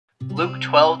Luke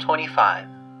 12:25.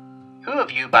 Who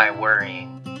of you by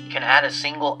worrying can add a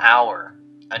single hour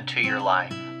unto your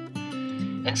life?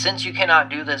 And since you cannot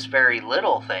do this very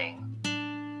little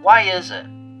thing, why is it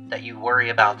that you worry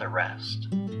about the rest?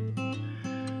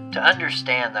 To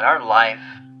understand that our life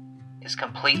is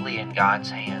completely in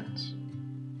God's hands.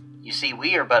 You see,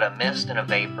 we are but a mist and a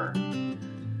vapor.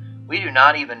 We do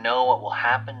not even know what will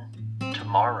happen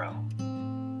tomorrow.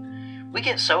 We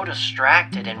get so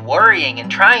distracted in worrying and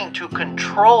trying to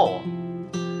control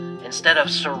instead of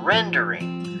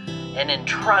surrendering and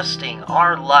entrusting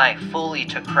our life fully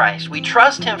to Christ. We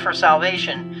trust Him for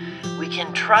salvation. We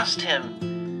can trust Him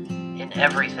in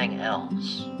everything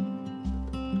else.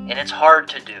 And it's hard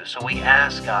to do, so we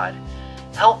ask God,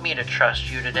 help me to trust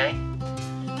You today.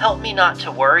 Help me not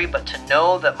to worry, but to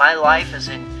know that my life is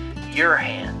in Your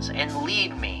hands, and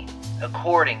lead me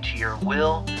according to Your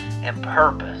will and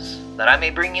purpose, that I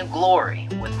may bring You glory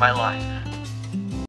with my life.